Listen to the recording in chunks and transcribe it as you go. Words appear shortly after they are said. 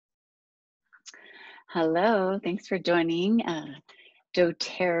Hello, thanks for joining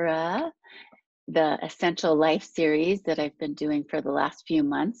doTERRA, the Essential Life series that I've been doing for the last few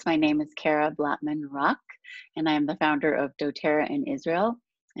months. My name is Kara Blattman-Rock, and I am the founder of doTERRA in Israel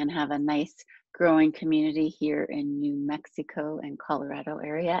and have a nice growing community here in New Mexico and Colorado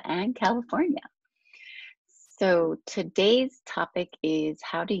area and California. So today's topic is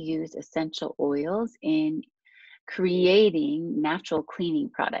how to use essential oils in creating natural cleaning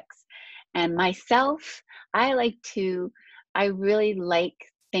products. And myself, I really like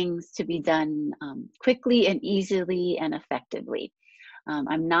things to be done quickly and easily and effectively.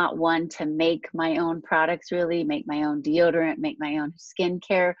 I'm not one to make my own products, really, make my own deodorant, make my own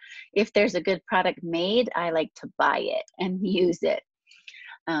skincare. If there's a good product made, I like to buy it and use it.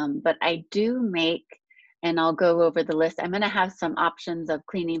 But I do make, and I'll go over the list. I'm going to have some options of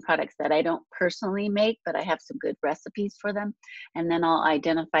cleaning products that I don't personally make, but I have some good recipes for them. And then I'll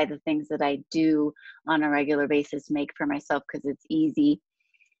identify the things that I do on a regular basis make for myself because it's easy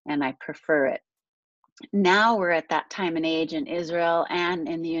and I prefer it. Now we're at that time and age in Israel and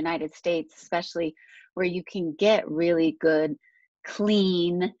in the United States, especially, where you can get really good,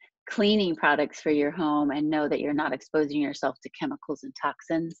 cleaning products for your home and know that you're not exposing yourself to chemicals and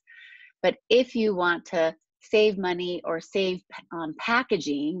toxins. But if you want to save money or save on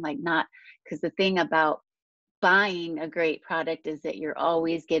packaging, like not, because the thing about buying a great product is that you're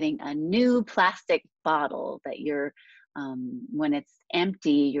always getting a new plastic bottle that when it's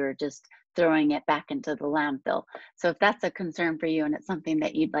empty, you're just throwing it back into the landfill. So if that's a concern for you and it's something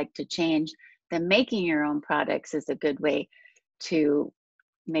that you'd like to change, then making your own products is a good way to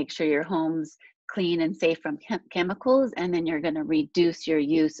make sure your home's clean and safe from chemicals, and then you're going to reduce your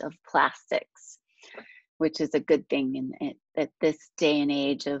use of plastics, which is a good thing at this day and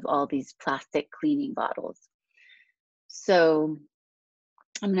age of all these plastic cleaning bottles. So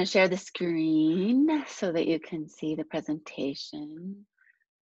I'm going to share the screen so that you can see the presentation.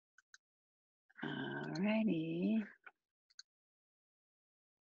 Alrighty.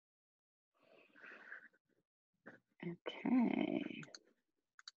 Okay.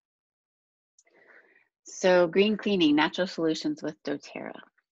 So green cleaning, natural solutions with doTERRA.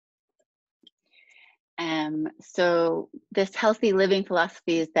 So this healthy living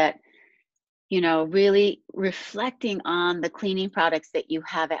philosophy is that, really reflecting on the cleaning products that you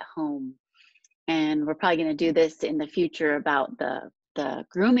have at home. And we're probably going to do this in the future about the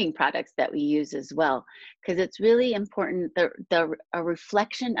grooming products that we use as well, because it's really important. A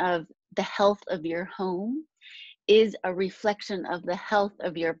reflection of the health of your home is a reflection of the health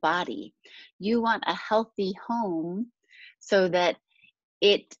of your body. You want a healthy home so that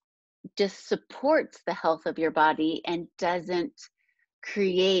it just supports the health of your body and doesn't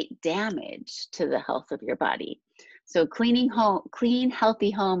create damage to the health of your body. So clean,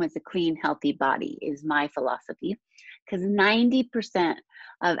 healthy home is a clean, healthy body is my philosophy, because 90%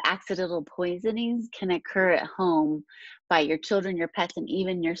 of accidental poisonings can occur at home by your children, your pets, and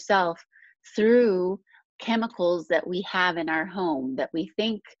even yourself through chemicals that we have in our home that we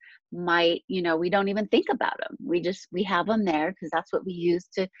think might, we don't even think about them. We have them there because that's what we use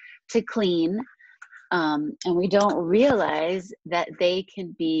to clean. And we don't realize that they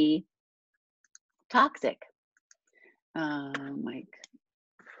can be toxic. My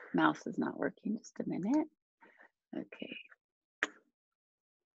mouse is not working. Just a minute. Okay.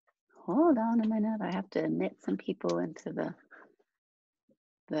 Hold on a minute. I have to admit some people into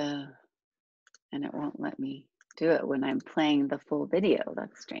and it won't let me do it when I'm playing the full video.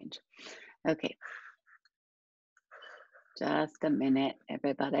 That's strange. Okay. Just a minute,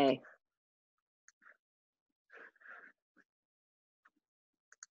 everybody.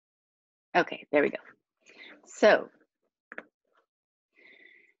 Okay, there we go. So,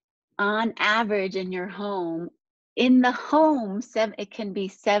 on average in your home, it can be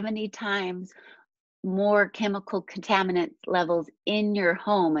 70 times more chemical contaminant levels in your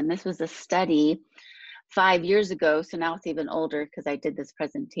home. And this was a study 5 years ago. So now it's even older because I did this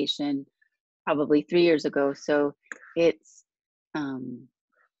presentation probably 3 years ago. So it's,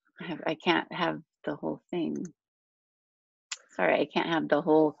 I can't have the whole thing. Sorry, I can't have the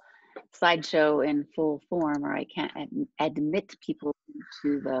whole slideshow in full form, or I can't admit people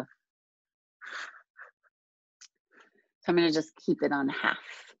into the, so I'm going to just keep it on half.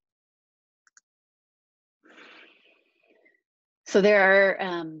 So there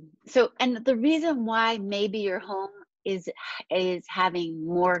are, and the reason why maybe your home is having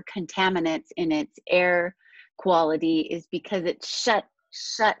more contaminants in its air quality is because it's shut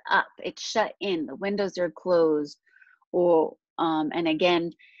up, it's shut in, the windows are closed, or and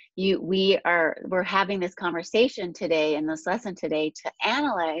again, we're having this conversation today in this lesson today to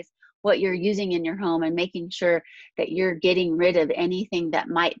analyze what you're using in your home and making sure that you're getting rid of anything that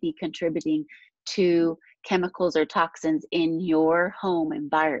might be contributing to chemicals or toxins in your home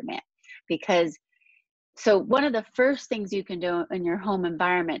environment. Because so one of the first things you can do in your home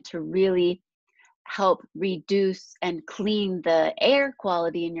environment to really help reduce and clean the air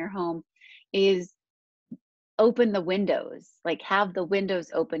quality in your home is open the windows. Like, have the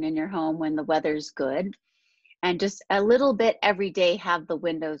windows open in your home when the weather's good, and just a little bit every day have the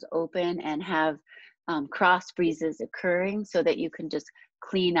windows open and have cross breezes occurring so that you can just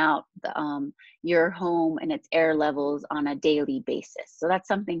clean out your home and its air levels on a daily basis. So that's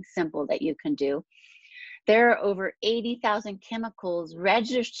something simple that you can do. There are over 80,000 chemicals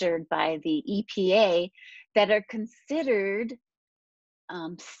registered by the EPA that are considered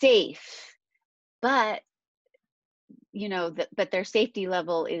safe, but but their safety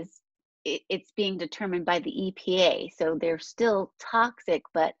level is it's being determined by the EPA. So they're still toxic,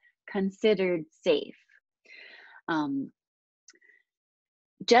 but considered safe.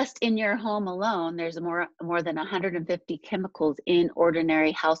 Just in your home alone, there's more than 150 chemicals in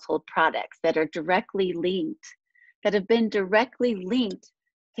ordinary household products that are that have been directly linked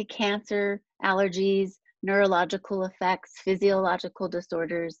to cancer, allergies, neurological effects, physiological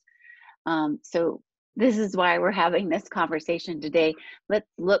disorders. So this is why we're having this conversation today. Let's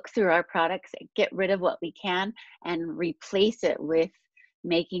look through our products, get rid of what we can, and replace it with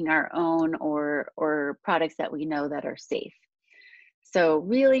making our own or products that we know that are safe. So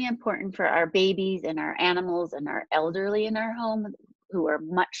really important for our babies and our animals and our elderly in our home who are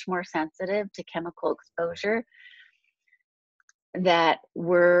much more sensitive to chemical exposure, that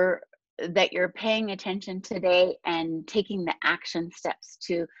you're paying attention today and taking the action steps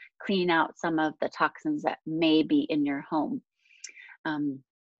to clean out some of the toxins that may be in your home.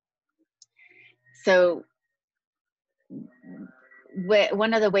 So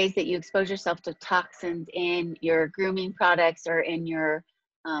one of the ways that you expose yourself to toxins in your grooming products or in your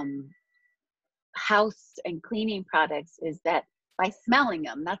house and cleaning products is that by smelling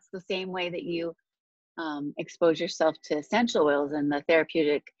them. That's the same way that you expose yourself to essential oils and the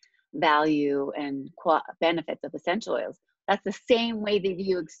therapeutic value and benefits of essential oils. That's the same way that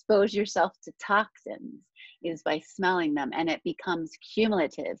you expose yourself to toxins, is by smelling them, and it becomes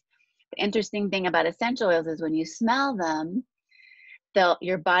cumulative. The interesting thing about essential oils is when you smell them,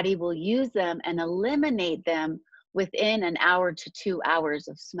 your body will use them and eliminate them within an hour to 2 hours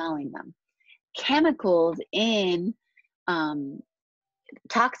of smelling them. Chemicals in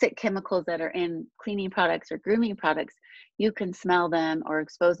toxic chemicals that are in cleaning products or grooming products, you can smell them or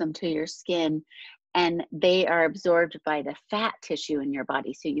expose them to your skin, and they are absorbed by the fat tissue in your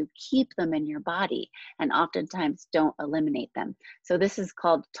body. So you keep them in your body and oftentimes don't eliminate them. So this is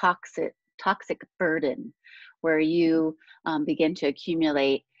called toxic burden, where you begin to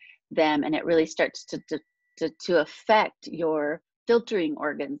accumulate them, and it really starts to affect your filtering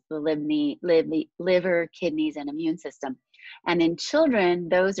organs, the liver, kidneys, and immune system. And in children,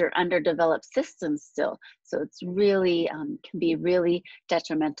 those are underdeveloped systems still. So it's really, can be really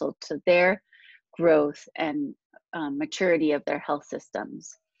detrimental to their growth and maturity of their health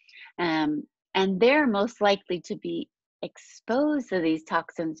systems. And they're most likely to be exposed to these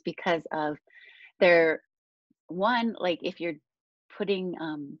toxins because of their, like if you're putting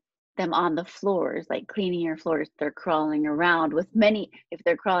them on the floors, like cleaning your floors, they're crawling around with if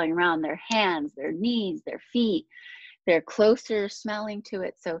they're crawling around, their hands, their knees, their feet, they're closer smelling to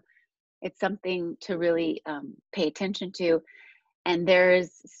it. So it's something to really pay attention to. And there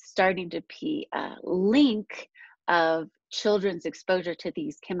is starting to be a link of children's exposure to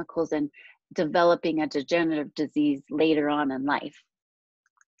these chemicals and developing a degenerative disease later on in life.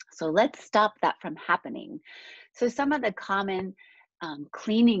 So let's stop that from happening. So some of the common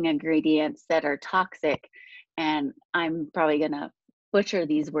cleaning ingredients that are toxic, and I'm probably going to butcher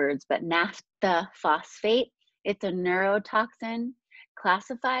these words, but naphtha phosphate, it's a neurotoxin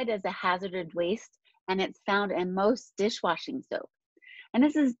classified as a hazardous waste, and it's found in most dishwashing soap. And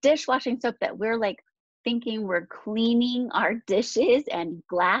this is dishwashing soap that we're like thinking we're cleaning our dishes and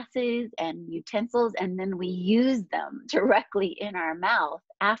glasses and utensils, and then we use them directly in our mouth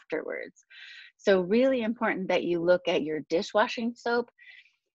afterwards. So really important that you look at your dishwashing soap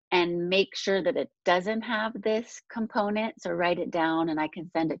and make sure that it doesn't have this component. So write it down and I can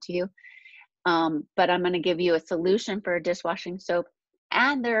send it to you. But I'm going to give you a solution for a dishwashing soap.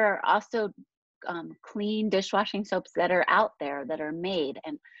 And there are also clean dishwashing soaps that are out there that are made.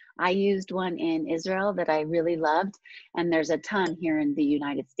 And I used one in Israel that I really loved. And there's a ton here in the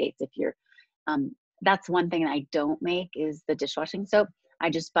United States. If you're, that's one thing I don't make is the dishwashing soap. I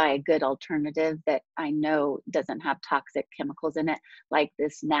just buy a good alternative that I know doesn't have toxic chemicals in it, like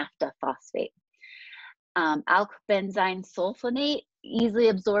this naphtha phosphate. Alkbenzine sulfonate, easily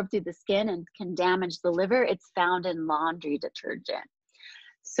absorbed through the skin and can damage the liver. It's found in laundry detergent.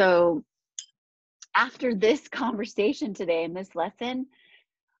 So after this conversation today and this lesson,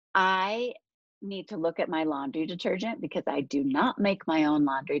 I need to look at my laundry detergent because I do not make my own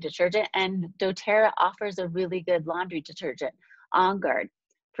laundry detergent. And doTERRA offers a really good laundry detergent, On Guard.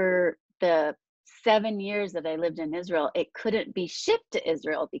 For the 7 years that I lived in Israel, it couldn't be shipped to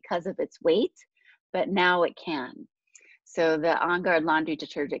Israel because of its weight, but now it can. So the On Guard laundry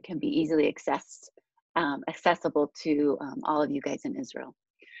detergent can be easily accessible to all of you guys in Israel.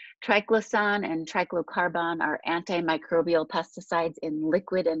 Triclosan and triclocarbon are anti-microbial pesticides in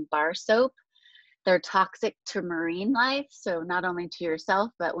liquid and bar soap. They're toxic to marine life, so not only to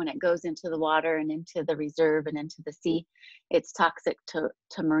yourself, but when it goes into the water and into the reserve and into the sea, it's toxic to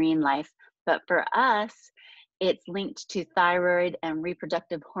marine life. But for us, it's linked to thyroid and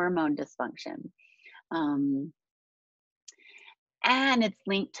reproductive hormone dysfunction. And it's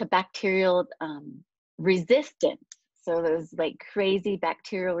linked to bacterial resistance. So those like crazy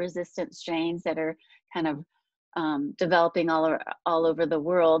bacterial resistant strains that are kind of developing all over the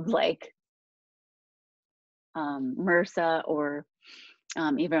world, like MRSA or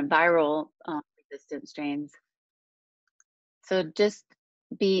even viral resistant strains. So just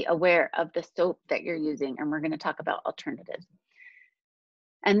be aware of the soap that you're using, and we're going to talk about alternatives.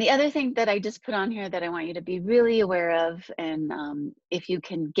 And the other thing that I just put on here that I want you to be really aware of, and if you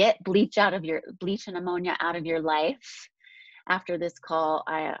can get bleach and ammonia out of your life after this call,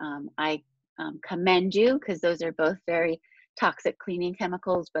 I commend you, because those are both very toxic cleaning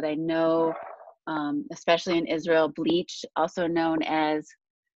chemicals. But I know, especially in Israel, bleach, also known as,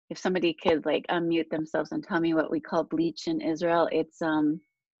 if somebody could like unmute themselves and tell me what we call bleach in Israel, it's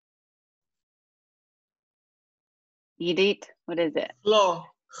Edith, what is it?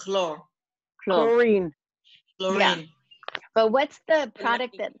 Chlorine. Chlorine. Yeah. Chlorine. But what's the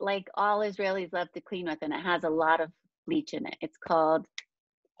product that like all Israelis love to clean with, and it has a lot of bleach in it? It's called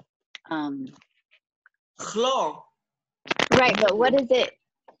Chlor. Right, but what is it?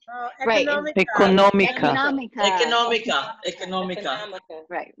 Right. Economica.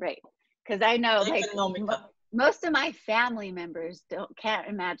 Right. Because I know like most of my family members can't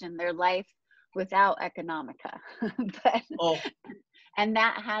imagine their life without Economica. And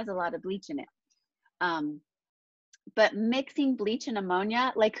that has a lot of bleach in it. But mixing bleach and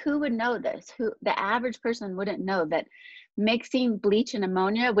ammonia, like who would know this? The average person wouldn't know that mixing bleach and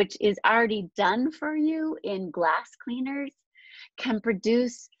ammonia, which is already done for you in glass cleaners, can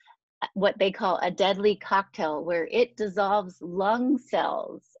produce what they call a deadly cocktail, where it dissolves lung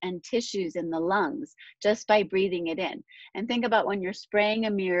cells and tissues in the lungs just by breathing it in. And think about when you're spraying a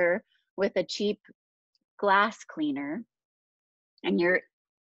mirror with a cheap glass cleaner and you're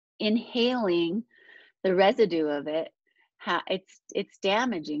inhaling the residue of it, it's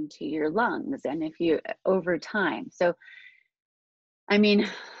damaging to your lungs, and if you over time. So I mean,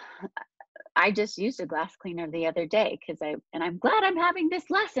 I just used a glass cleaner the other day and I'm glad I'm having this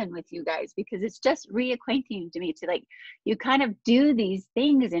lesson with you guys, because it's just reacquainting to me to like, you kind of do these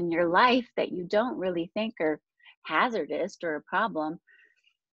things in your life that you don't really think are hazardous or a problem,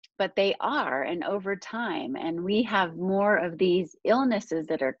 but they are, and over time. And we have more of these illnesses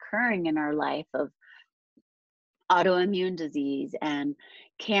that are occurring in our life, of autoimmune disease and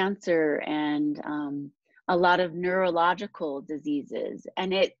cancer and a lot of neurological diseases.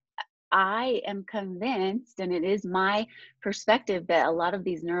 And I am convinced, and it is my perspective, that a lot of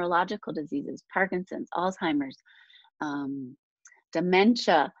these neurological diseases, Parkinson's, Alzheimer's,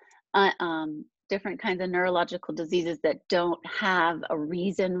 dementia, different kinds of neurological diseases that don't have a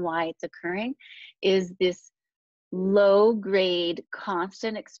reason why it's occurring, is this low grade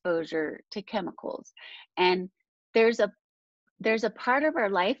constant exposure to chemicals. And there's a part of our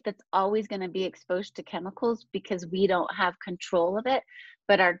life that's always going to be exposed to chemicals because we don't have control of it.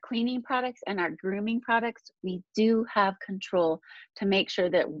 But our cleaning products and our grooming products, we do have control to make sure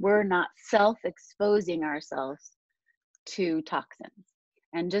that we're not self-exposing ourselves to toxins.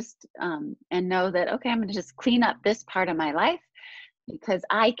 And just and know that, okay, I'm going to just clean up this part of my life because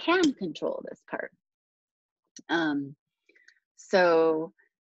I can control this part. So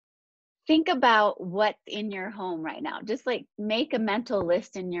think about what's in your home right now. Just like make a mental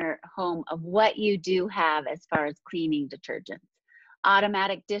list in your home of what you do have as far as cleaning detergents: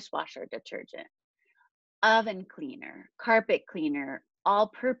 automatic dishwasher detergent, oven cleaner, carpet cleaner,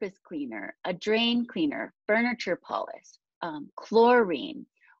 all-purpose cleaner, a drain cleaner, furniture polish, chlorine,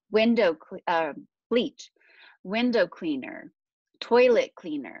 bleach, window cleaner, toilet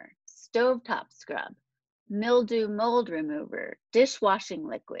cleaner, stovetop scrub, mildew mold remover, dishwashing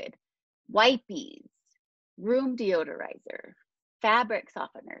liquid, wipies, room deodorizer, fabric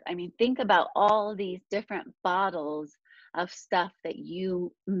softener. I mean, think about all these different bottles of stuff that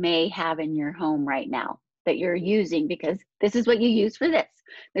you may have in your home right now that you're using, because this is what you use for this.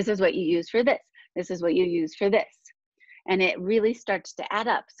 This is what you use for this. This is what you use for this. And it really starts to add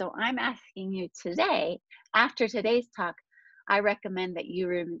up. So I'm asking you today, after today's talk, I recommend that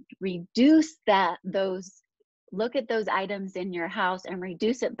you reduce look at those items in your house and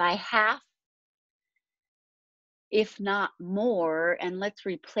reduce it by half, if not more, and let's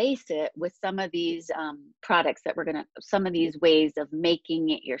replace it with some of these products that some of these ways of making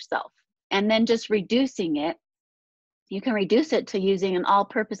it yourself. And then just reducing it, you can reduce it to using an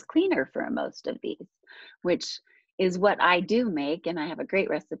all-purpose cleaner for most of these, which is what I do make, and I have a great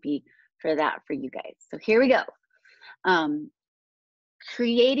recipe for that for you guys. So here we go.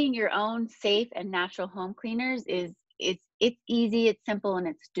 Creating your own safe and natural home cleaners it's easy, it's simple, and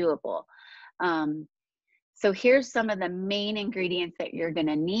it's doable. So here's some of the main ingredients that you're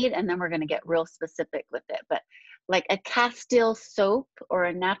gonna need, and then we're gonna get real specific with it. But like a Castile soap or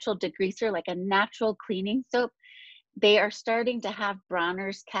a natural degreaser, like a natural cleaning soap, they are starting to have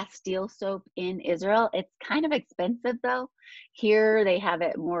Bronner's Castile soap in Israel. It's kind of expensive though. Here they have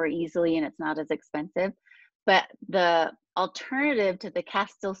it more easily and it's not as expensive. But the alternative to the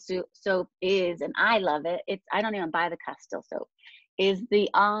Castile soap is, and I love it, I don't even buy the Castile soap, is the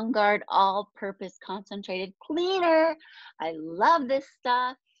On Guard all-purpose concentrated cleaner. I love this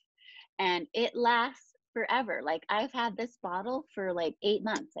stuff and it lasts forever. Like I've had this bottle for like 8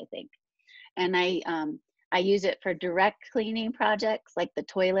 months, I think. And I use it for direct cleaning projects like the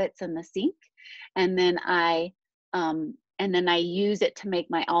toilets and the sink. And then I use it to make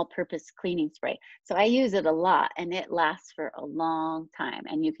my all-purpose cleaning spray. So I use it a lot and it lasts for a long time.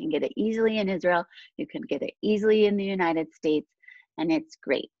 And you can get it easily in Israel. You can get it easily in the United States, and it's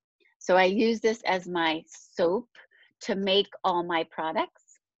great. So I use this as my soap to make all my products.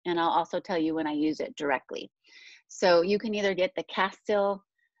 And I'll also tell you when I use it directly. So you can either get the Castile,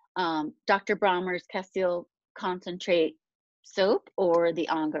 Dr. Bronner's Castile concentrate soap or the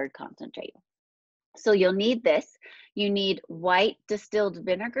On Guard concentrate. So you'll need this. You need white distilled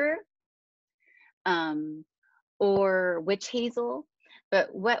vinegar or witch hazel.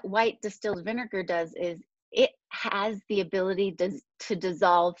 But what white distilled vinegar does is it has the ability to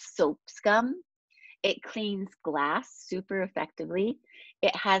dissolve soap scum. It cleans glass super effectively.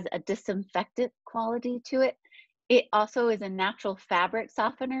 It has a disinfectant quality to it. It also is a natural fabric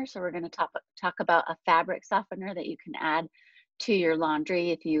softener. So we're going to talk about a fabric softener that you can add to your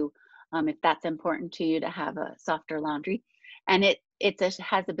laundry if that's important to you to have a softer laundry. And it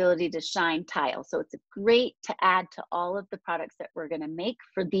has ability to shine tile. So it's great to add to all of the products that we're going to make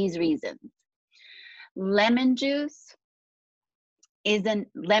for these reasons. Lemon juice,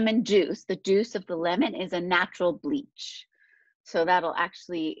 the juice of the lemon is a natural bleach. So that'll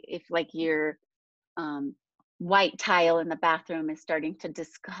actually, if like your white tile in the bathroom is starting to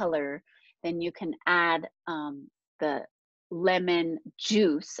discolor, then you can add the lemon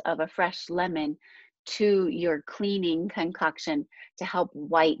juice of a fresh lemon to your cleaning concoction to help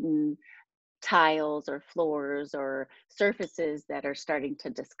whiten tiles or floors or surfaces that are starting to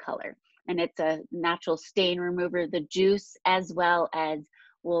discolor. And it's a natural stain remover, the juice, as well as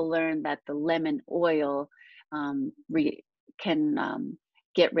we'll learn that the lemon oil can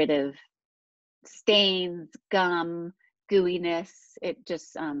get rid of stains, gum, gooiness. It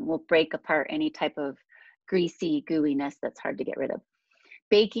just will break apart any type of greasy gooiness that's hard to get rid of.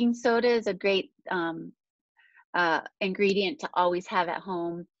 Baking soda is a great ingredient to always have at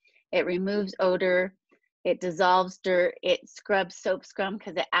home. It removes odor, it dissolves dirt, it scrubs soap scum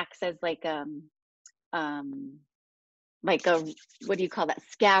because it acts as like a what do you call that,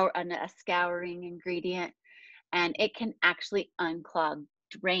 a scouring ingredient, and it can actually unclog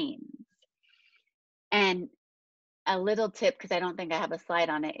drains. And a little tip, because I don't think I have a slide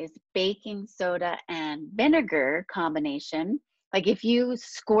on it, is baking soda and vinegar combination. Like if you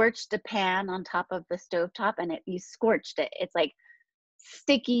scorched a pan on top of the stovetop and you scorched it, it's like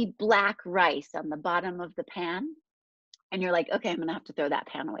sticky black rice on the bottom of the pan. And you're like, okay, I'm gonna have to throw that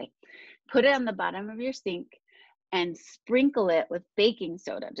pan away. Put it on the bottom of your sink and sprinkle it with baking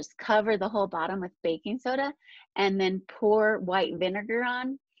soda. Just cover the whole bottom with baking soda and then pour white vinegar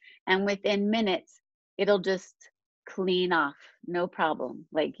on. And within minutes, it'll just clean off, no problem.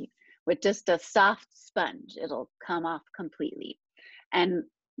 Like with just a soft sponge, it'll come off completely. And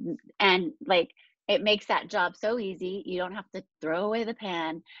like it makes that job so easy. You don't have to throw away the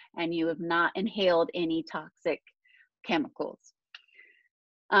pan and you have not inhaled any toxic chemicals.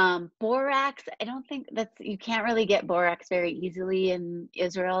 Borax, I don't think you can't really get borax very easily in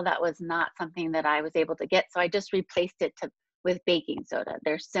Israel. That was not something that I was able to get, so I just replaced it with baking soda.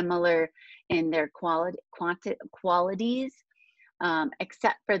 They're similar in their qualities,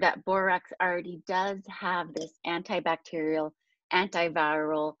 except for that borax already does have this antibacterial,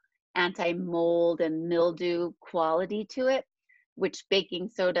 antiviral, anti-mold and mildew quality to it, which baking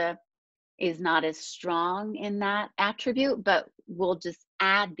soda is not as strong in that attribute, but we'll just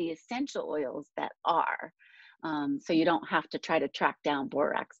add the essential oils that are. So you don't have to try to track down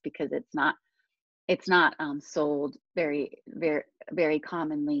borax because it's not sold very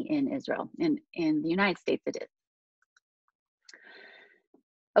commonly in Israel. In the United States, it is.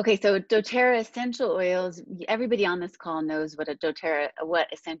 Okay, so doTERRA essential oils, everybody on this call knows what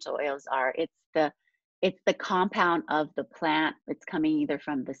essential oils are. It's the compound of the plant. It's coming either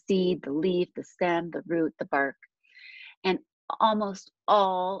from the seed, the leaf, the stem, the root, the bark. And almost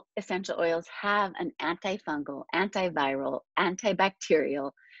all essential oils have an antifungal, antiviral,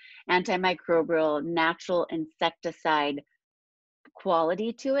 antibacterial, antimicrobial, natural insecticide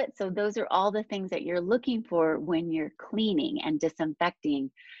quality to it. So those are all the things that you're looking for when you're cleaning and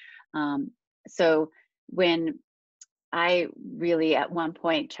disinfecting. So when I really at one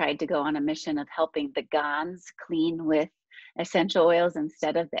point tried to go on a mission of helping the Gans clean with essential oils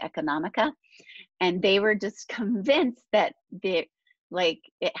instead of the Economica, and they were just convinced that it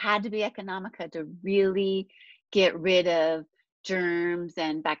had to be Economica to really get rid of germs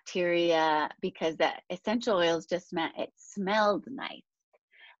and bacteria, because the essential oils just meant it smelled nice.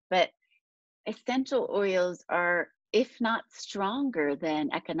 But essential oils are, if not stronger than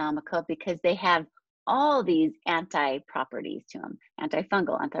Economica, because they have all these anti-properties to them: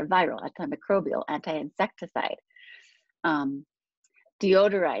 antifungal, antiviral, antimicrobial, anti-insecticide,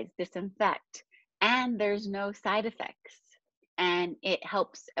 deodorize, disinfect, and there's no side effects. And it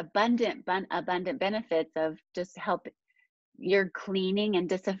helps abundant benefits of just help your cleaning and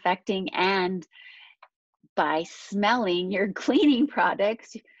disinfecting, and by smelling your cleaning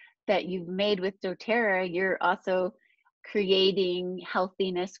products that you've made with doTERRA, you're also creating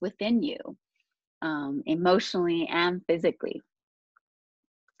healthiness within you, emotionally and physically.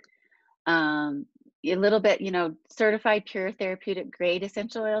 A little bit, certified pure therapeutic grade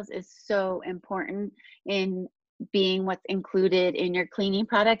essential oils is so important in being what's included in your cleaning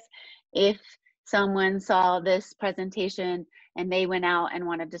products. If someone saw this presentation and they went out and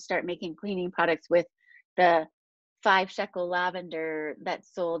wanted to start making cleaning products with the 5 shekel lavender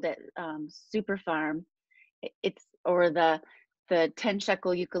that's sold at Super Farm, or the 10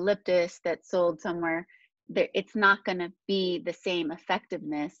 shekel eucalyptus that's sold somewhere, it's not going to be the same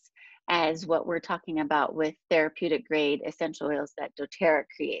effectiveness as what we're talking about with therapeutic grade essential oils that doTERRA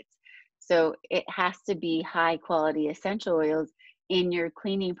creates. So it has to be high quality essential oils in your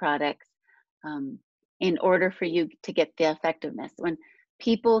cleaning products in order for you to get the effectiveness. When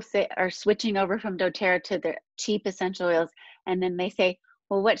people are switching over from doTERRA to the cheap essential oils, and then they say,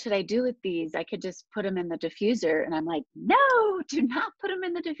 well, what should I do with these? I could just put them in the diffuser. And I'm like, no, do not put them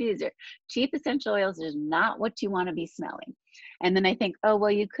in the diffuser. Cheap essential oils is not what you want to be smelling. And then I think, oh,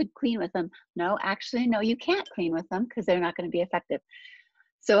 well, you could clean with them. No, actually, no, you can't clean with them because they're not going to be effective.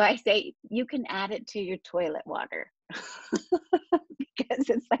 So I say you can add it to your toilet water because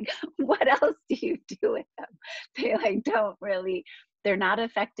it's like, what else do you do with them? They they're not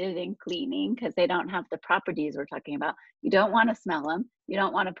effective in cleaning because they don't have the properties we're talking about. You don't want to smell them. You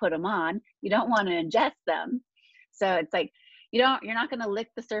don't want to put them on. You don't want to ingest them. So it's like, you're not going to lick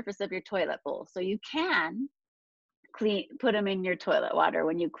the surface of your toilet bowl. So you can put them in your toilet water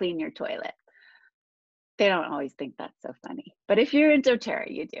when you clean your toilet. They don't always think that's so funny, but if you're in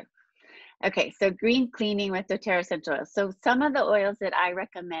doTERRA, you do. Okay, so green cleaning with doTERRA essential oils. So some of the oils that I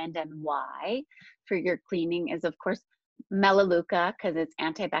recommend and why for your cleaning is, of course, Melaleuca, because it's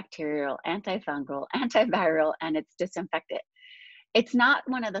antibacterial, antifungal, antiviral, and it's disinfectant. It's not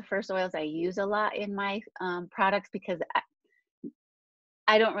one of the first oils I use a lot in my products because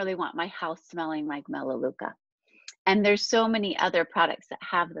I don't really want my house smelling like Melaleuca. And there's so many other products that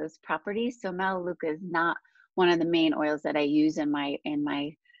have those properties. So Melaleuca is not one of the main oils that I use in my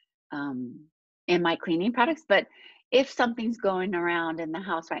cleaning products. But if something's going around in the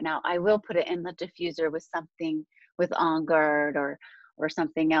house right now, I will put it in the diffuser with something with On Guard or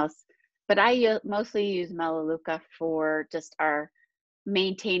something else. But I mostly use Melaleuca for just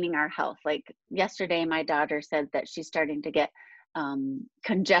maintaining our health. Like yesterday, my daughter said that she's starting to get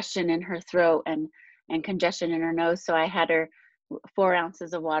congestion in her throat and congestion in her nose. So I had her 4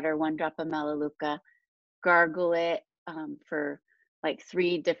 ounces of water, 1 drop of Melaleuca, gargle it for like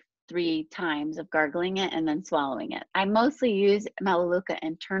 3 3 times of gargling it and then swallowing it. I mostly use Melaleuca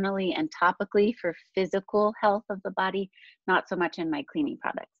internally and topically for physical health of the body, not so much in my cleaning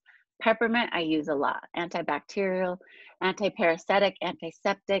products. Peppermint I use a lot, antibacterial, antiparasitic,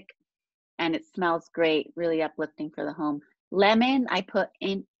 antiseptic, and it smells great, really uplifting for the home. Lemon I put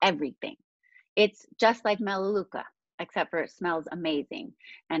in everything. It's just like Melaleuca, except for it smells amazing,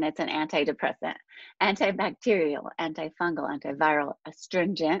 and it's an antidepressant, antibacterial, antifungal, antiviral,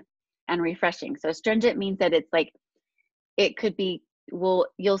 astringent, and refreshing. So astringent means that it's like, it could be, well,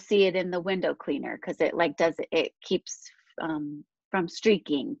 you'll see it in the window cleaner because it like it keeps from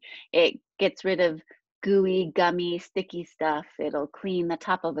streaking. It gets rid of gooey, gummy, sticky stuff. It'll clean the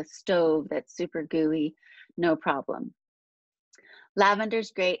top of a stove that's super gooey, no problem.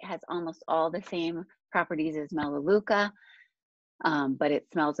 Lavender's great, has almost all the same properties as Melaleuca, but it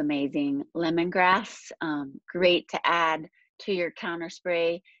smells amazing. Lemongrass, great to add to your counter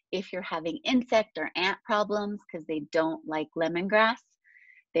spray if you're having insect or ant problems, because they don't like lemongrass.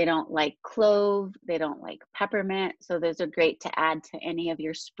 They don't like clove, they don't like peppermint. So those are great to add to any of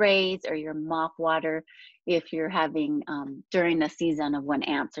your sprays or your mop water if you're having, during the season of when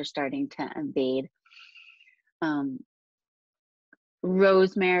ants are starting to invade.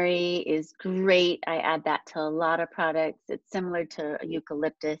 Rosemary is great. I add that to a lot of products. It's similar to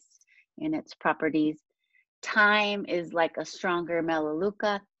eucalyptus in its properties. Thyme is like a stronger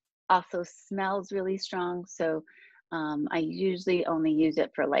Melaleuca, also smells really strong. So I usually only use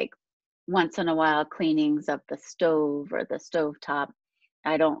it for like once in a while cleanings of the stove or the stove top.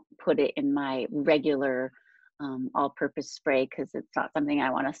 I don't put it in my regular all-purpose spray because it's not something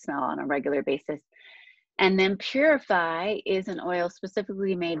I want to smell on a regular basis. And then Purify is an oil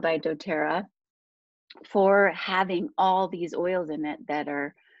specifically made by doTERRA for having all these oils in it that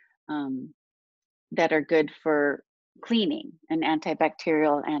are good for cleaning and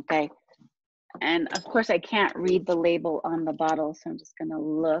antibacterial, and of course I can't read the label on the bottle, so I'm just going to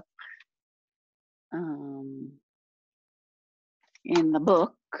look in the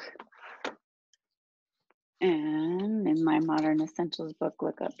book, and in my Modern Essentials book,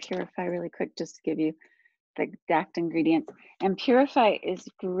 look up Purify really quick just to give you the exact ingredients. And Purify is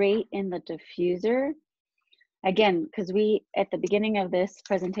great in the diffuser. Again, because at the beginning of this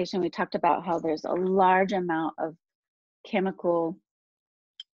presentation, we talked about how there's a large amount of chemical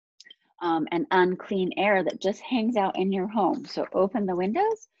and unclean air that just hangs out in your home. So open the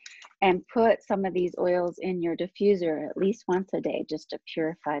windows and put some of these oils in your diffuser at least once a day just to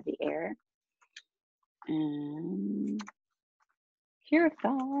purify the air. And Purify,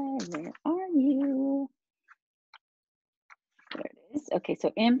 where are you? There it is. Okay,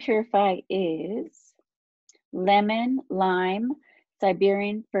 so in Purify is lemon, lime,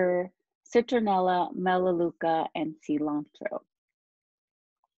 Siberian fir, citronella, melaleuca, and cilantro.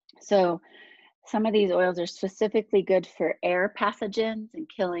 So some of these oils are specifically good for air pathogens and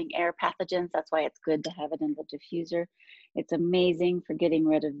killing air pathogens. That's why it's good to have it in the diffuser. It's amazing for getting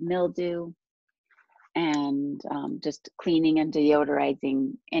rid of mildew and just cleaning and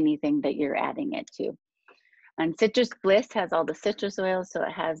deodorizing anything that you're adding it to. And Citrus Bliss has all the citrus oils, so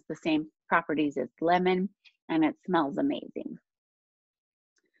it has the same properties as lemon, and it smells amazing.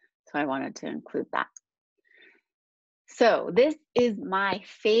 So I wanted to include that. So this is my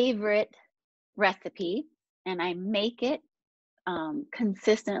favorite recipe, and I make it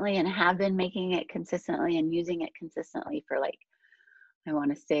consistently and have been making it consistently and using it consistently for like, I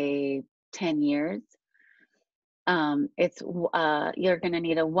want to say 10 years. You're going to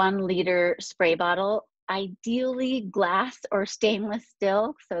need a 1 liter spray bottle, ideally glass or stainless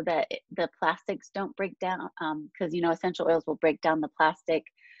steel, so that the plastics don't break down, because you know essential oils will break down the plastic,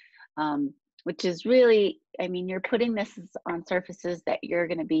 which is really, I mean, you're putting this on surfaces that you're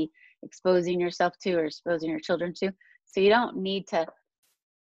going to be exposing yourself to or exposing your children to, so you don't need to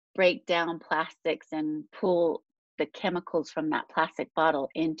break down plastics and pull the chemicals from that plastic bottle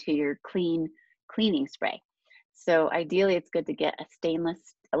into your cleaning spray. So ideally it's good to get a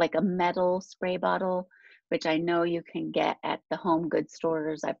stainless, like a metal spray bottle, which I know you can get at the home goods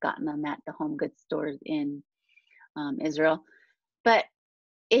stores. I've gotten them at the home goods stores in Israel. But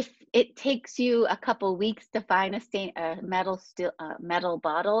if it takes you a couple weeks to find a metal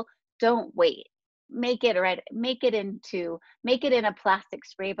bottle, don't wait. Make it in a plastic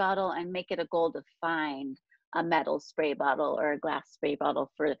spray bottle and make it a goal to find a metal spray bottle or a glass spray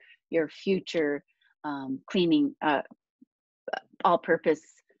bottle for your future cleaning all-purpose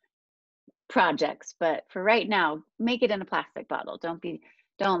projects. But for right now, make it in a plastic bottle.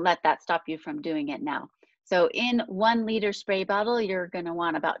 Don't let that stop you from doing it now. So in 1 liter spray bottle, you're going to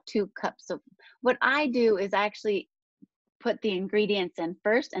want about 2 cups of, what I do is I actually put the ingredients in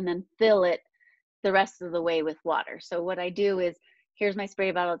first and then fill it the rest of the way with water. So what I do is, here's my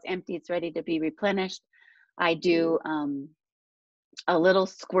spray bottle, it's empty, it's ready to be replenished. I do a little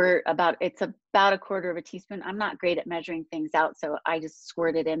squirt, it's about a quarter of a teaspoon. I'm not great at measuring things out, so I just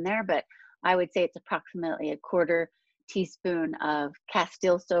squirt it in there, but I would say it's approximately a quarter teaspoon of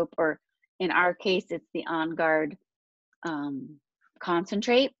Castile soap, or in our case, it's the On Guard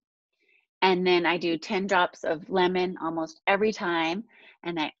concentrate. And then I do 10 drops of lemon almost every time.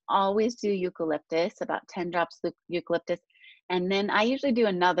 And I always do eucalyptus, about 10 drops of eucalyptus. And then I usually do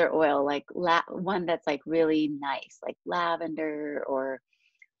another oil, like one that's like really nice, like lavender or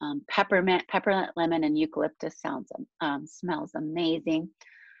peppermint, lemon, and eucalyptus smells amazing.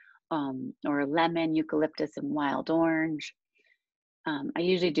 Or lemon, eucalyptus, and wild orange. I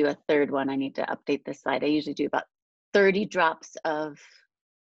usually do a third one. I need to update this slide. I usually do about 30 drops of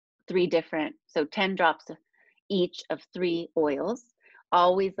 10 drops of each of 3 oils,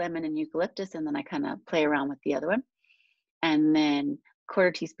 always lemon and eucalyptus, and then I kind of play around with the other one. And then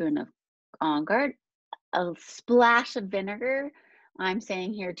quarter teaspoon of On Guard, a splash of vinegar. I'm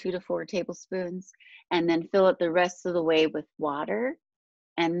saying here 2 to 4 tablespoons, and then fill it the rest of the way with water.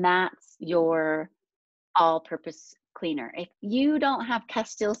 And that's your all-purpose cleaner. If you don't have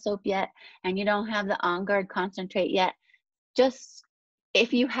Castile soap yet, and you don't have the On Guard concentrate yet, just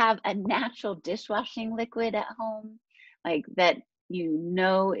if you have a natural dishwashing liquid at home, like that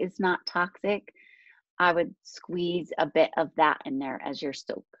is not toxic, I would squeeze a bit of that in there as your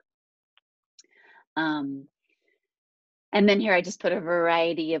soap. And then here I just put a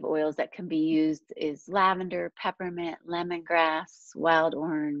variety of oils that can be used, is lavender, peppermint, lemongrass, wild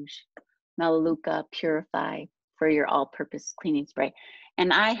orange, melaleuca, purify, for your all-purpose cleaning spray.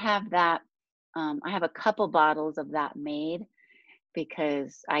 And I have that, I have a couple bottles of that made,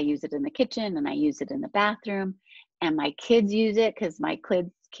 because I use it in the kitchen and I use it in the bathroom, and my kids use it because my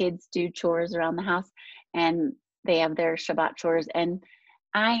kids do chores around the house, and they have their Shabbat chores, and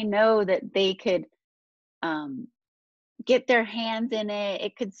I know that they could get their hands in it.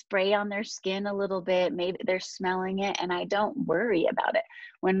 It could spray on their skin a little bit. Maybe they're smelling it, and I don't worry about it.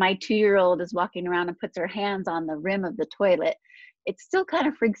 When my 2-year-old is walking around and puts her hands on the rim of the toilet, it still kind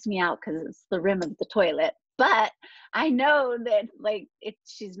of freaks me out because it's the rim of the toilet. But I know that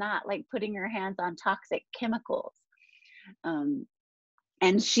she's not like putting her hands on toxic chemicals. And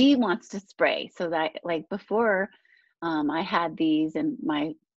she wants to spray, so that like before I had these, and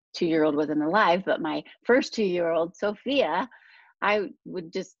my 2-year-old wasn't alive, but my first 2-year-old, Sophia, I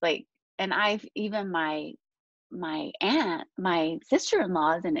would just and I've even my aunt, my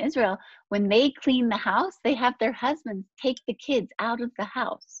sister-in-laws in Israel, when they clean the house, they have their husbands take the kids out of the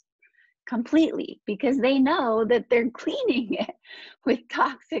house completely, because they know that they're cleaning it with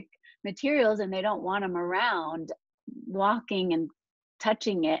toxic materials and they don't want them around walking and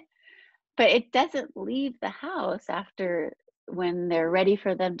touching it. But it doesn't leave the house after, when they're ready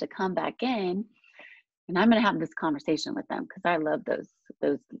for them to come back in. And I'm going to have this conversation with them because I love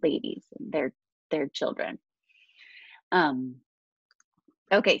those ladies and their children.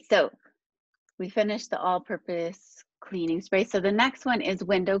 Okay, so we finished the all-purpose cleaning spray. So the next one is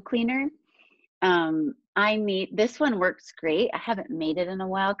window cleaner. This one works great. I haven't made it in a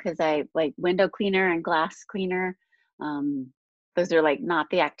while because I like window cleaner and glass cleaner. Those are like not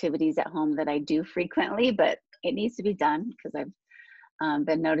the activities at home that I do frequently, but it needs to be done because I've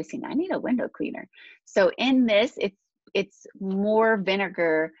been noticing I need a window cleaner. So in this, it's more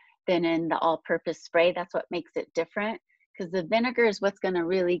vinegar than in the all-purpose spray. That's what makes it different, because the vinegar is what's going to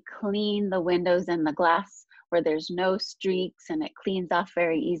really clean the windows and the glass where there's no streaks, and it cleans off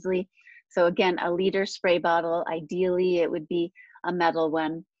very easily. So again, a liter spray bottle, ideally it would be a metal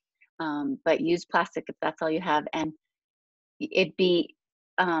one, but use plastic if that's all you have, and it'd be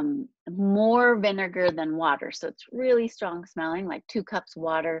more vinegar than water. So it's really strong smelling, like 2 cups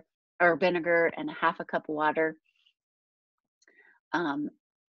water or vinegar and a half a cup of water.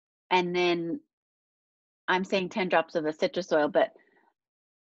 And then I'm saying 10 drops of a citrus oil, but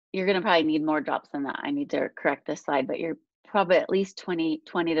you're going to probably need more drops than that. I need to correct this slide, but you're probably at least 20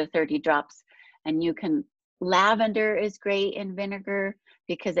 to 30 drops. And lavender is great in vinegar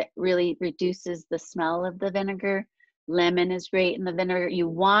because it really reduces the smell of the vinegar. Lemon is great in the vinegar. You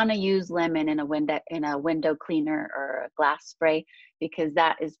want to use lemon in a window cleaner or a glass spray, because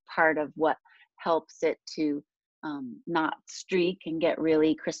that is part of what helps it to not streak and get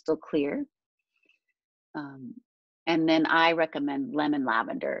really crystal clear. And then I recommend lemon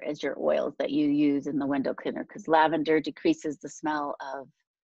lavender as your oils that you use in the window cleaner, because lavender decreases the smell of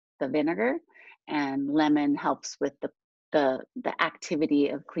the vinegar, and lemon helps with the activity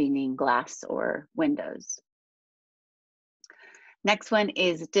of cleaning glass or windows. Next one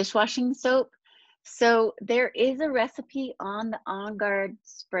is dishwashing soap. So there is a recipe on the On Guard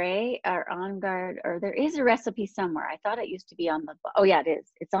spray or On Guard, or there is a recipe somewhere. I thought it used to be on the, oh yeah, it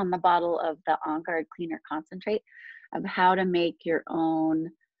is. It's on the bottle of the On Guard Cleaner Concentrate of how to make your own,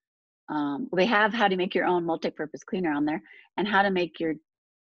 they have how to make your own multi-purpose cleaner on there and how to make your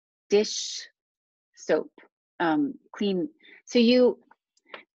dish soap clean. So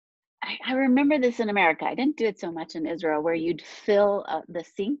I remember this in America. I didn't do it so much in Israel, where you'd fill the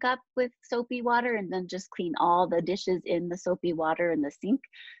sink up with soapy water and then just clean all the dishes in the soapy water in the sink.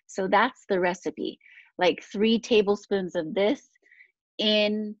 So that's the recipe, like 3 tablespoons of this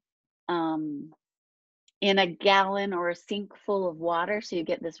in a gallon or a sink full of water. So you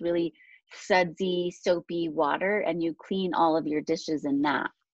get this really sudsy, soapy water, and you clean all of your dishes in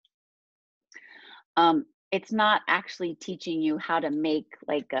that. It's not actually teaching you how to make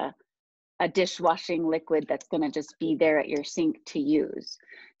like a dishwashing liquid that's going to just be there at your sink to use.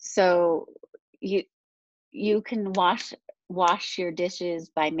 So you can wash your dishes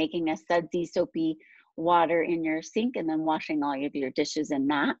by making a sudsy, soapy water in your sink and then washing all of your dishes in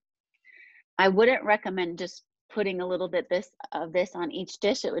that. I wouldn't recommend just putting a little bit of this on each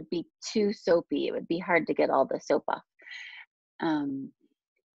dish. It would be too soapy. It would be hard to get all the soap off.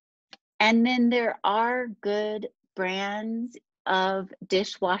 And then there are good brands of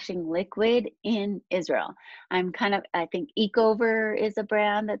dishwashing liquid in Israel. I think Ecover is a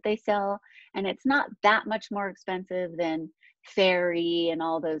brand that they sell, and it's not that much more expensive than Fairy and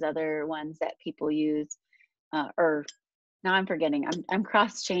all those other ones that people use. Or now I'm forgetting, I'm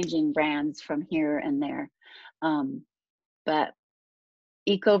cross-changing brands from here and there. But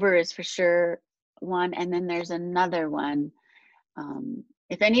Ecover is for sure one, and then there's another one.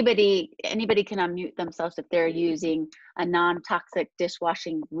 If anybody can unmute themselves if they're using a non-toxic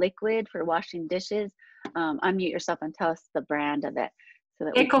dishwashing liquid for washing dishes, unmute yourself and tell us the brand of it so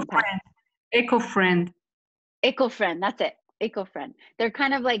that we can pass. EcoFriend. EcoFriend, that's it. EcoFriend. They're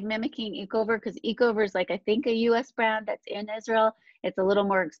kind of like mimicking Ecover, because Ecover is like, I think, a US brand that's in Israel. It's a little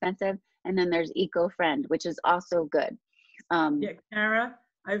more expensive. And then there's EcoFriend, which is also good. Yeah, Kara,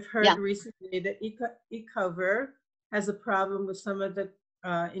 I've heard recently that Ecover has a problem with some of the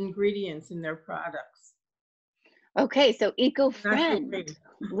ingredients in their products. Okay, so EcoFriend.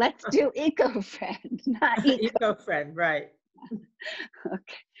 Let's do EcoFriend, not EcoFriend, right?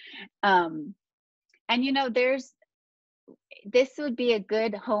 Okay. And you know, this would be a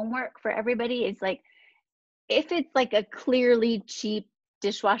good homework for everybody. Is like, if it's like a clearly cheap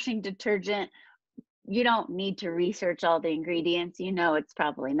dishwashing detergent, you don't need to research all the ingredients. You know, it's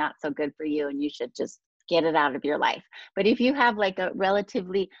probably not so good for you, and you should just get it out of your life. But if you have like a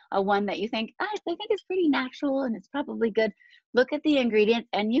one that you think, I think it's pretty natural and it's probably good, look at the ingredients,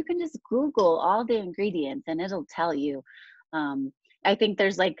 and you can just Google all the ingredients and it'll tell you. I think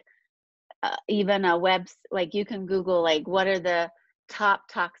there's like even a like you can Google like, what are the top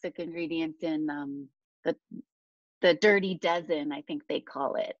toxic ingredients in the Dirty Dozen, I think they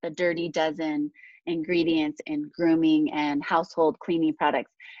call it, the Dirty Dozen ingredients in grooming and household cleaning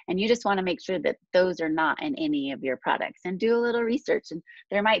products. And you just want to make sure that those are not in any of your products, and do a little research. And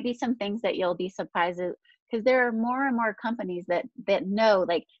there might be some things that you'll be surprised at, because there are more and more companies that know,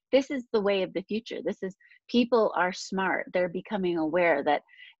 like, this is the way of the future. People are smart. They're becoming aware that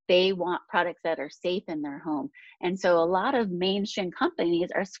they want products that are safe in their home. And so a lot of mainstream companies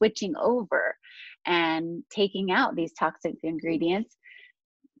are switching over and taking out these toxic ingredients.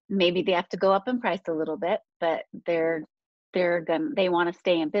 Maybe they have to go up in price a little bit, but they want to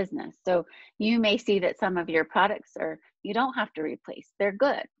stay in business. So you may see that some of your products you don't have to replace. They're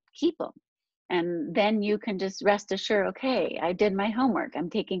good. Keep them. And then you can just rest assured, okay, I did my homework. I'm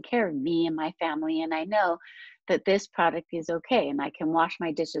taking care of me and my family, and I know that this product is okay, and I can wash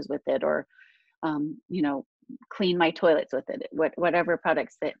my dishes with it, or you know, clean my toilets with it, whatever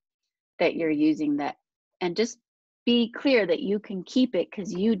products that you're using, and just be clear that you can keep it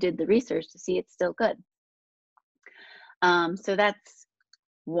because you did the research to see it's still good. So that's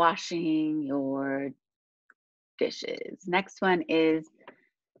washing your dishes. Next one is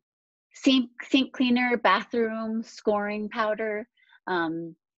sink cleaner, bathroom scoring powder.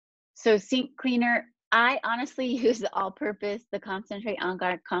 So sink cleaner, I honestly use the all-purpose, the concentrate, On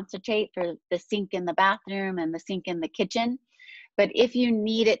Guard concentrate, for the sink in the bathroom and the sink in the kitchen. But if you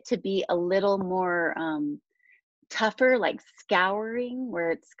need it to be a little more tougher, like scouring,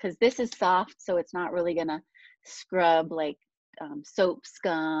 because this is soft, so it's not really gonna scrub like soap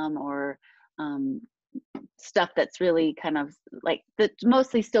scum or stuff that's really kind of like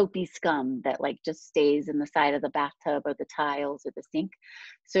mostly soapy scum that like just stays in the side of the bathtub or the tiles or the sink.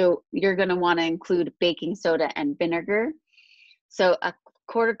 So you're going to want to include baking soda and vinegar. So a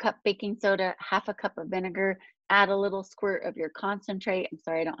quarter cup baking soda, half a cup of vinegar, add a little squirt of your concentrate. I'm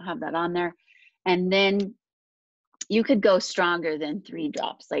sorry, I don't have that on there. And then you could go stronger than 3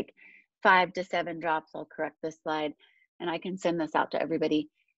 drops, like 5 to 7 drops. I'll correct this slide and I can send this out to everybody.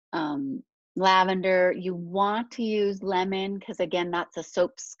 Lavender, you want to use lemon because again, that's a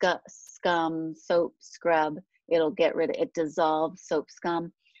soap scum, soap scrub. It'll get rid of, it dissolves soap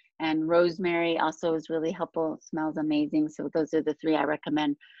scum. And rosemary also is really helpful. It smells amazing. So those are the 3 I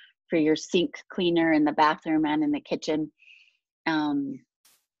recommend for your sink cleaner in the bathroom and in the kitchen. And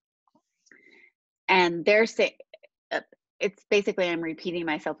there's it's basically, I'm repeating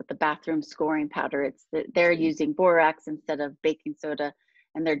myself with the bathroom scoring powder. It's they're using borax instead of baking soda,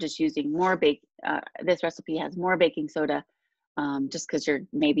 and they're just using more this recipe has more baking soda, just because you're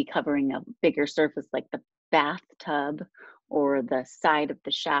maybe covering a bigger surface like the bathtub or the side of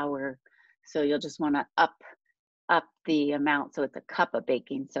the shower. So you'll just want to up the amount. So it's a cup of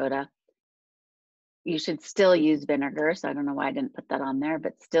baking soda. You should still use vinegar. So I don't know why I didn't put that on there,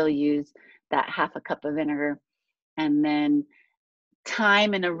 but still use that half a cup of vinegar. And then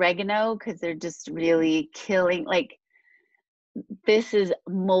thyme and oregano, because they're just really killing, like this is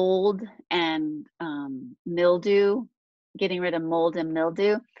mold and mildew, getting rid of mold and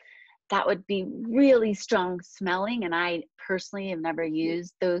mildew. That would be really strong smelling. And I personally have never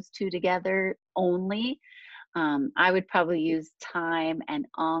used those 2 together only. I would probably use thyme and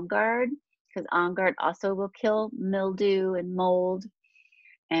On Guard, because On Guard also will kill mildew and mold.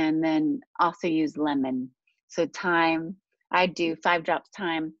 And then also use lemon. So thyme, I do 5 drops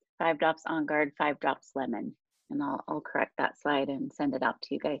thyme, 5 drops On Guard, 5 drops lemon. And I'll correct that slide and send it out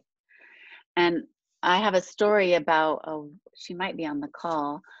to you guys. And I have a story about, she might be on the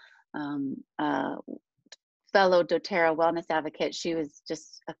call, fellow doTERRA wellness advocate. She was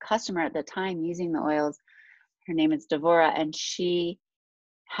just a customer at the time using the oils. Her name is Devora, and she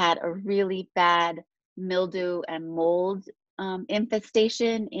had a really bad mildew and mold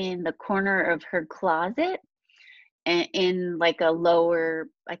infestation in the corner of her closet, and in like a lower,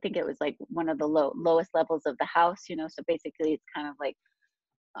 I think it was like one of the lowest levels of the house, you know, so basically it's kind of like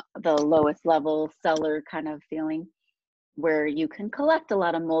the lowest level cellar kind of feeling, where you can collect a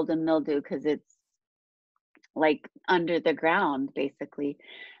lot of mold and mildew because it's like under the ground basically.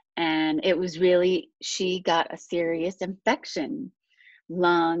 And it was really, she got a serious infection,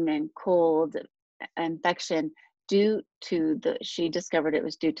 lung and cold infection, due to she discovered it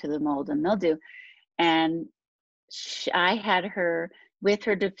was due to the mold and mildew. And I had her with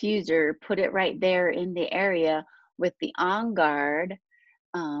her diffuser, put it right there in the area with the On Guard.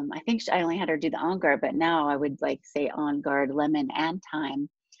 I think I only had her do the On Guard, but now I would like say On Guard, lemon and thyme.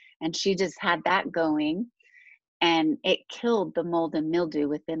 And she just had that going, and it killed the mold and mildew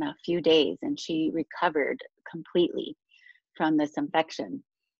within a few days. And she recovered completely from this infection.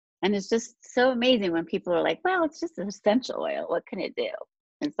 And it's just so amazing when people are like, well, it's just an essential oil. What can it do?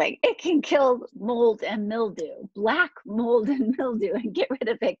 It's like, it can kill mold and mildew, black mold and mildew, and get rid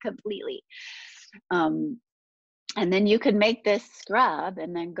of it completely. And then you can make this scrub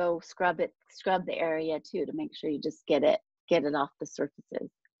and then go scrub the area too, to make sure you just get it off the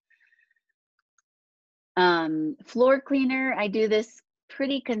surfaces. Floor cleaner, I do this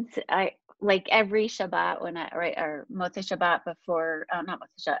pretty like every Shabbat when or Motzei Shabbat before, not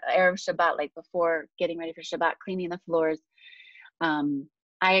Motzei Shabbat, Erev Shabbat, like before getting ready for Shabbat, cleaning the floors. You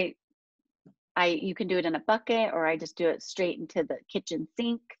can do it in a bucket, or I just do it straight into the kitchen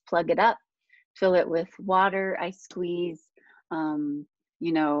sink, plug it up, fill it with water. I squeeze, you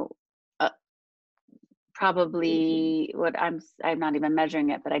know, probably what I'm not even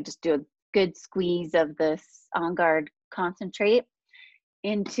measuring it, but I just do a good squeeze of this On Guard concentrate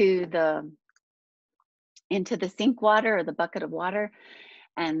into the sink water or the bucket of water.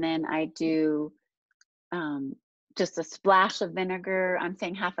 And then I do just a splash of vinegar. I'm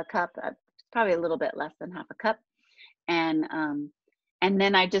saying half a cup, probably a little bit less than half a cup. And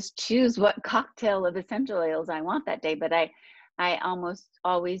then I just choose what cocktail of essential oils I want that day. But I almost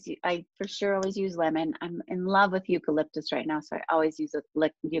always, I for sure always use lemon. I'm in love with eucalyptus right now, so I always use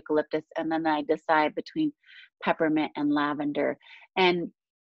eucalyptus. And then I decide between peppermint and lavender. And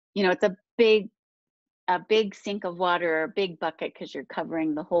you know, it's a big sink of water, or a big bucket, because you're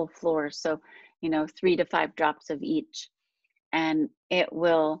covering the whole floor. So, you know, 3 to 5 drops of each, and it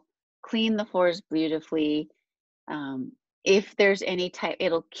will clean the floors beautifully. If there's any type,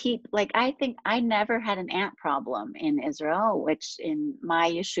 it'll keep, like, I think I never had an ant problem in Israel, which in my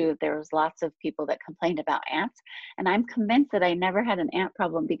yeshuv, there was lots of people that complained about ants. And I'm convinced that I never had an ant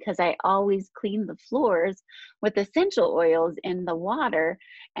problem because I always cleaned the floors with essential oils in the water,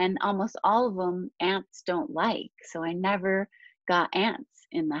 and almost all of them ants don't like. So I never got ants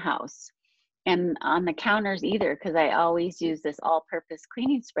in the house. And on the counters either, because I always use this all-purpose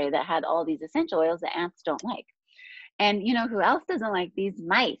cleaning spray that had all these essential oils that ants don't like. And you know who else doesn't like these?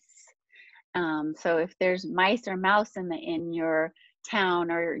 Mice. So if there's mice or mouse in your town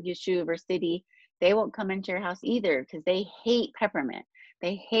or yeshuv or city, they won't come into your house either, because they hate peppermint.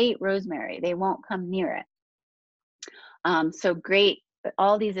 They hate rosemary. They won't come near it. So great.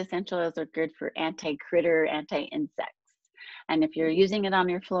 All these essential oils are good for anti-critter, anti-insects. And if you're using it on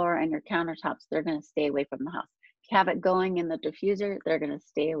your floor and your countertops, they're going to stay away from the house. If you have it going in the diffuser, they're going to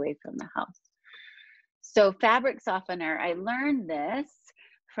stay away from the house. So fabric softener, I learned this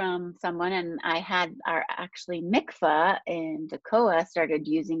from someone, and I had our actually mikvah in Dakoa started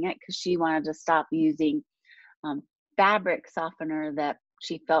using it because she wanted to stop using fabric softener that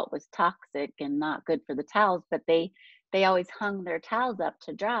she felt was toxic and not good for the towels, but they always hung their towels up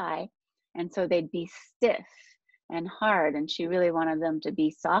to dry, and so they'd be stiff and hard, and she really wanted them to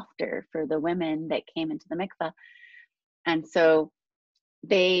be softer for the women that came into the mikvah. And so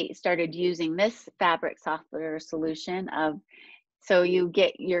they started using this fabric softener solution so you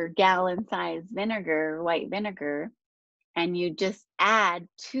get your gallon size vinegar, white vinegar, and you just add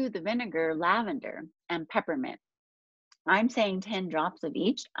to the vinegar lavender and peppermint. I'm saying 10 drops of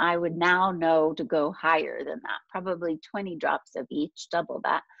each. I would now know to go higher than that, probably 20 drops of each, double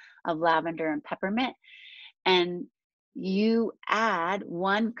that, of lavender and peppermint. And you add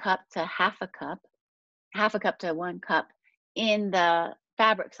 1 cup to half a cup to 1 cup in the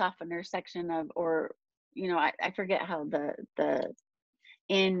fabric softener section of, or, you know, I forget how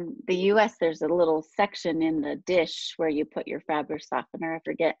in the US, there's a little section in the dish where you put your fabric softener. I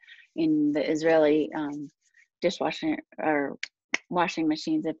forget in the Israeli dishwashing or washing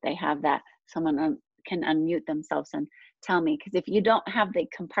machines if they have that. Someone can unmute themselves and tell me, because if you don't have the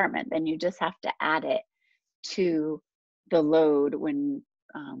compartment, then you just have to add it to the load when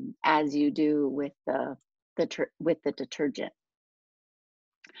as you do with the detergent.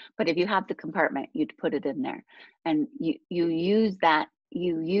 But if you have the compartment, you'd put it in there, and you use that.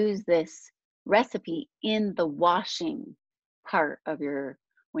 You use this recipe in the washing part of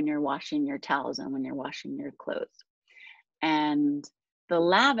when you're washing your towels and when you're washing your clothes. And the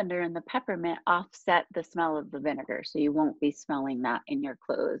lavender and the peppermint offset the smell of the vinegar, so you won't be smelling that in your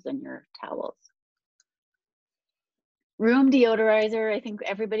clothes and your towels. Room deodorizer, I think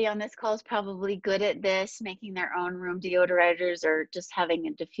everybody on this call is probably good at this, making their own room deodorizers or just having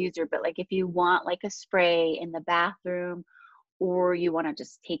a diffuser. But like if you want like a spray in the bathroom, or you want to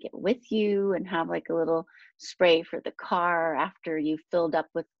just take it with you and have like a little spray for the car after you filled up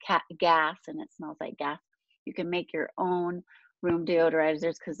with gas and it smells like gas, you can make your own room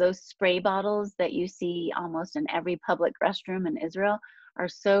deodorizers, because those spray bottles that you see almost in every public restroom in Israel are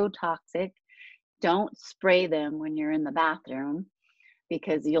so toxic. Don't spray them when you're in the bathroom,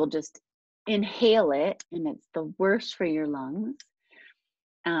 because you'll just inhale it and it's the worst for your lungs.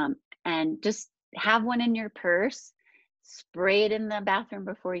 And just have one in your purse, spray it in the bathroom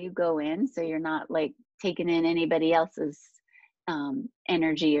before you go in, so you're not like taking in anybody else's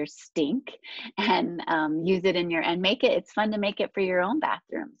energy or stink, and use it in and make it, it's fun to make it for your own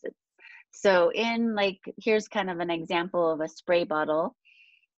bathrooms. So here's kind of an example of a spray bottle.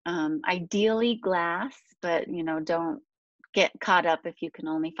 Ideally glass, but you know, don't get caught up if you can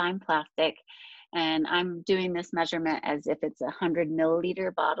only find plastic. And I'm doing this measurement as if it's 100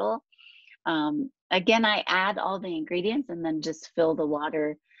 milliliter bottle. Again, I add all the ingredients and then just fill the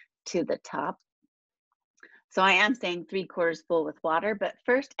water to the top. So I am saying 3/4 full with water, but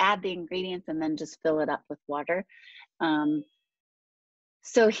first add the ingredients and then just fill it up with water.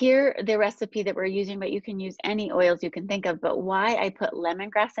 So here, the recipe that we're using, but you can use any oils you can think of. But why I put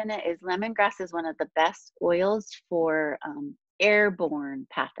lemongrass in it is lemongrass is one of the best oils for airborne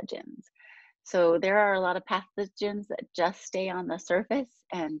pathogens. So there are a lot of pathogens that just stay on the surface,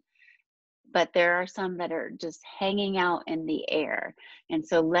 but there are some that are just hanging out in the air. And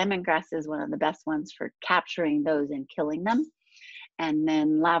so lemongrass is one of the best ones for capturing those and killing them. And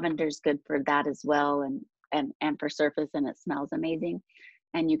then lavender is good for that as well, and for surface, and it smells amazing.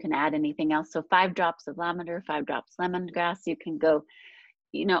 And you can add anything else. So 5 drops of lavender, 5 drops lemongrass. You can go,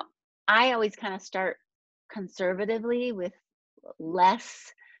 you know, I always kind of start conservatively with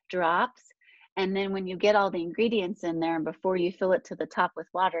less drops. And then when you get all the ingredients in there, and before you fill it to the top with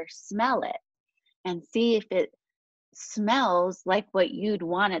water, smell it and see if it smells like what you'd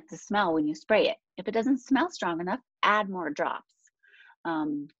want it to smell when you spray it. If it doesn't smell strong enough, add more drops.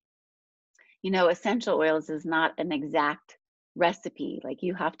 You know, essential oils is not an exact recipe. Like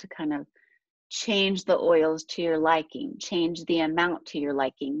you have to kind of change the oils to your liking, change the amount to your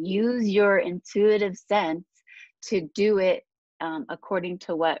liking, use your intuitive sense to do it according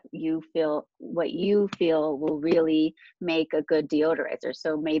to what you feel will really make a good deodorizer.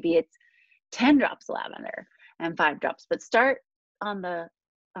 So maybe it's 10 drops of lavender and 5 drops, but start on the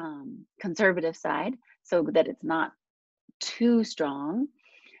conservative side so that it's not too strong,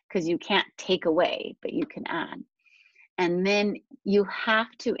 because you can't take away, but you can add. And then you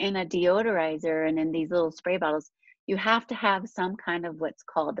have to, in a deodorizer and in these little spray bottles, you have to have some kind of what's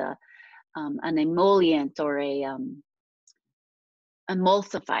called an emollient, or a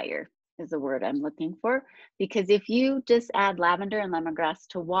emulsifier is the word I'm looking for. Because if you just add lavender and lemongrass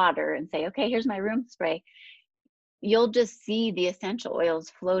to water and say, okay, here's my room spray, you'll just see the essential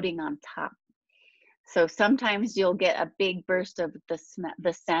oils floating on top. So sometimes you'll get a big burst of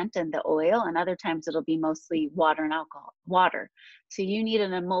the scent and the oil, and other times it'll be mostly water and water. So you need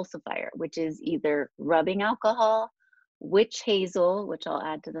an emulsifier, which is either rubbing alcohol, witch hazel, which I'll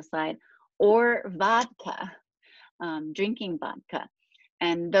add to the slide, or vodka, drinking vodka.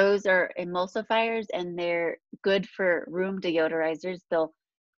 And those are emulsifiers, and they're good for room deodorizers.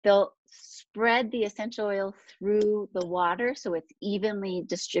 They'll spread the essential oil through the water so it's evenly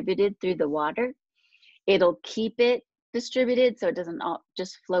distributed through the water. It'll keep it distributed so it doesn't all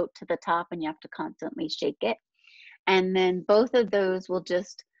just float to the top and you have to constantly shake it. And then both of those will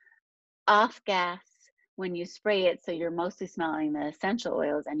just off gas when you spray it, so you're mostly smelling the essential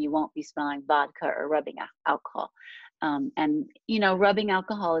oils and you won't be smelling vodka or rubbing alcohol. And you know, rubbing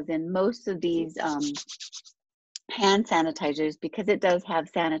alcohol is in most of these hand sanitizers because it does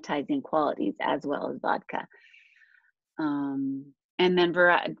have sanitizing qualities as well as vodka. And then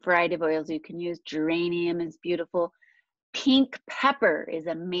variety of oils you can use. Geranium is beautiful. Pink pepper is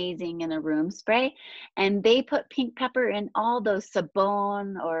amazing in a room spray. And they put pink pepper in all those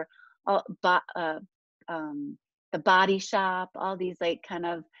Sabon or the Body Shop, all these like kind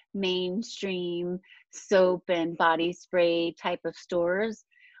of mainstream soap and body spray type of stores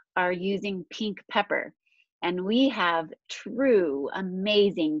are using pink pepper. And we have true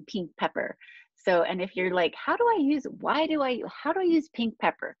amazing pink pepper. So, and if you're like, how do I use pink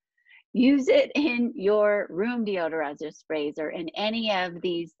pepper? Use it in your room deodorizer sprays or in any of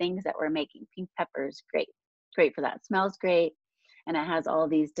these things that we're making. Pink pepper is great. Great for that. It smells great. And it has all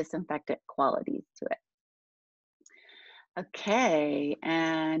these disinfectant qualities to it. Okay.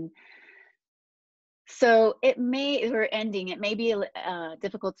 And so it may be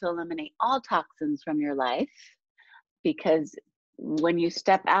difficult to eliminate all toxins from your life, because when you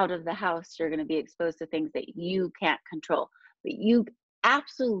step out of the house, you're going to be exposed to things that you can't control. But you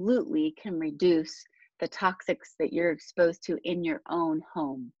absolutely can reduce the toxics that you're exposed to in your own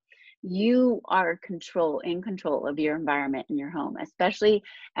home. You are in control of your environment in your home, especially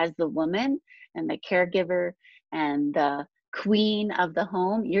as the woman and the caregiver and the queen of the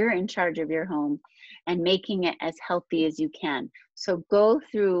home. You're in charge of your home and making it as healthy as you can. So go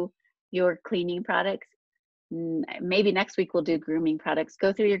through your cleaning products. Maybe next week we'll do grooming products.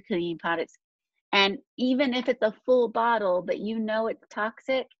 Go through your cleaning products, and even if it's a full bottle but you know it's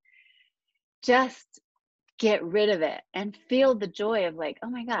toxic, just get rid of it and feel the joy of like, oh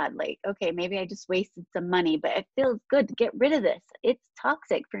my God, like, okay, maybe I just wasted some money, but it feels good to get rid of this. It's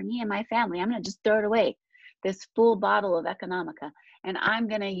toxic for me and my family. I'm going to just throw it away, this full bottle of Economica, and I'm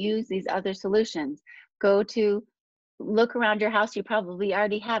going to use these other solutions. Look around your house. You probably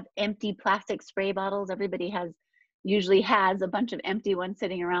already have empty plastic spray bottles. Everybody usually has a bunch of empty ones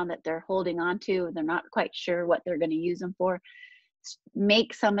sitting around that they're holding on to. They're not quite sure what they're going to use them for.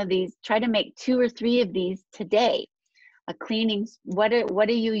 Make some of these. Try to make 2 or 3 of these today. A cleaning. What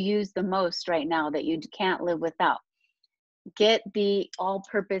do you use the most right now that you can't live without? Get the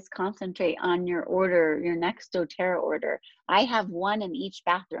all-purpose concentrate on your next doTERRA order. I have one in each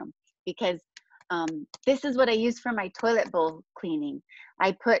bathroom because this is what I use for my toilet bowl cleaning.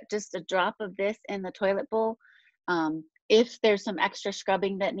 I put just a drop of this in the toilet bowl. If there's some extra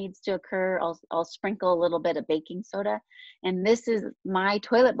scrubbing that needs to occur, I'll sprinkle a little bit of baking soda. And this is my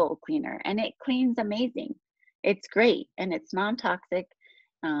toilet bowl cleaner, and it cleans amazing. It's great, and it's non-toxic.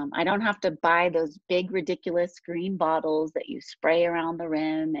 I don't have to buy those big, ridiculous green bottles that you spray around the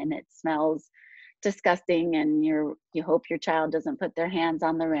rim, and it smells disgusting, and you hope your child doesn't put their hands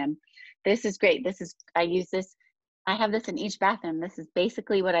on the rim. This is great. I use this. I have this in each bathroom. This is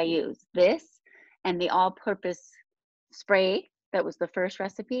basically what I use. This and the all-purpose spray that was the first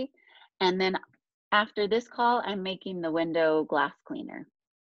recipe. And then after this call, I'm making the window glass cleaner,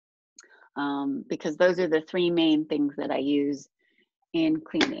 because those are the 3 main things that I use in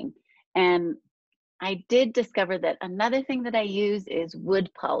cleaning. And I did discover that another thing that I use is wood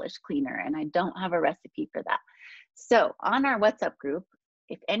polish cleaner, and I don't have a recipe for that. So on our WhatsApp group,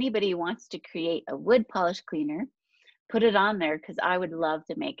 if anybody wants to create a wood polish cleaner, put it on there because I would love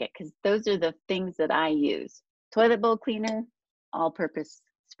to make it, because those are the things that I use. Toilet bowl cleaner, all-purpose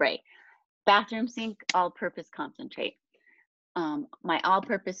spray. Bathroom sink, all-purpose concentrate. My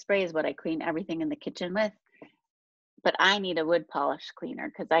all-purpose spray is what I clean everything in the kitchen with, but I need a wood polish cleaner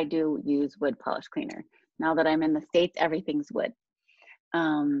because I do use wood polish cleaner. Now that I'm in the States, everything's wood.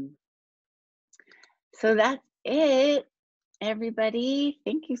 So that's it, everybody.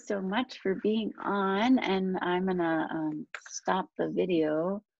 Thank you so much for being on, and I'm gonna stop the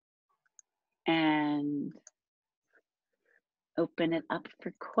video and open it up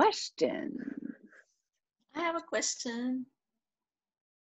for questions. I have a question.